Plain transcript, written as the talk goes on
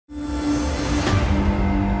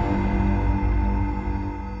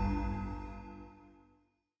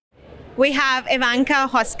We have Jovanka,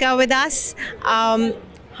 Houska with us.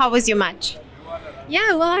 How was your match?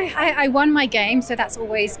 Yeah, well, I won my game, so that's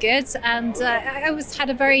always good. And I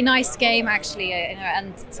had a very nice game, actually,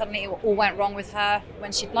 and suddenly it all went wrong with her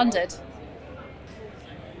when she blundered.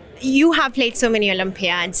 You have played so many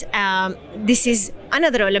Olympiads. This is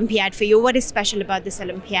another Olympiad for you. What is special about this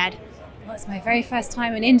Olympiad? Well, it's my very first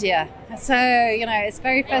time in India. So, it's the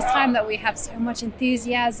very first time that we have so much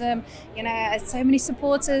enthusiasm, so many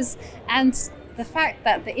supporters. And the fact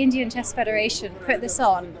that the Indian Chess Federation put this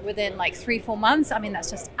on within like 3-4 months, I mean,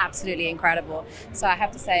 that's just absolutely incredible. So I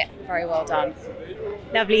have to say, very well done.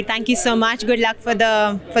 Lovely. Thank you so much. Good luck for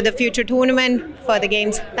the future tournament, for the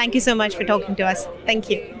games. Thank you so much for talking to us. Thank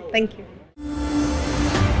you. Thank you.